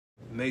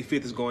May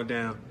 5th is going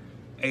down.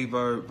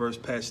 Verb versus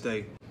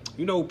Patstay.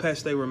 You know who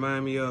Patstay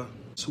remind me of?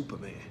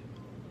 Superman.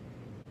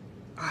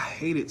 I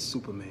hated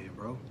Superman,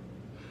 bro.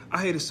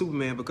 I hated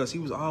Superman because he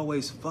was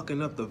always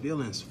fucking up the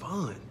villain's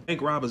fun.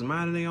 Bank robbers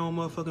minding their own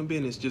motherfucking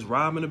business, just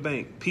robbing the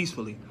bank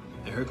peacefully.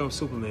 And here comes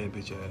Superman,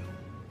 bitch ass.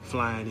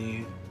 Flying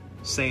in,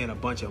 saying a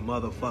bunch of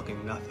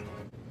motherfucking nothing.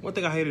 One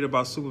thing I hated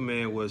about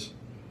Superman was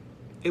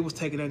it was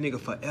taking that nigga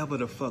forever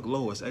to fuck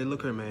Lois. Hey,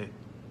 look here, man.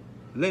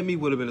 Let me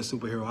would have been a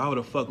superhero. I would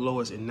have fucked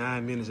Lois in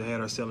 9 minutes and had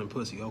her selling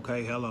pussy,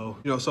 okay? Hello.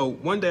 You know, so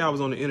one day I was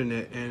on the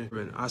internet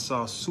and I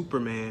saw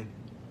Superman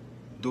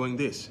doing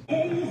this.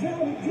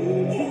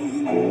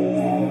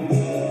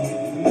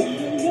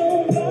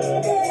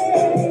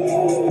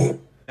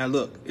 Now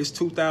look, it's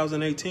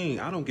 2018.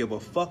 I don't give a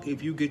fuck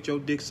if you get your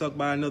dick sucked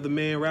by another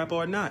man rapper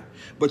or not.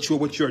 But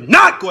what you're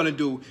not gonna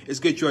do is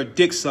get your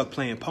dick sucked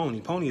playing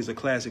Pony. Pony is a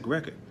classic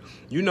record.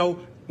 You know,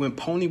 when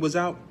Pony was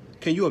out,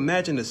 can you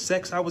imagine the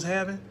sex I was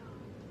having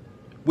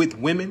with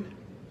women?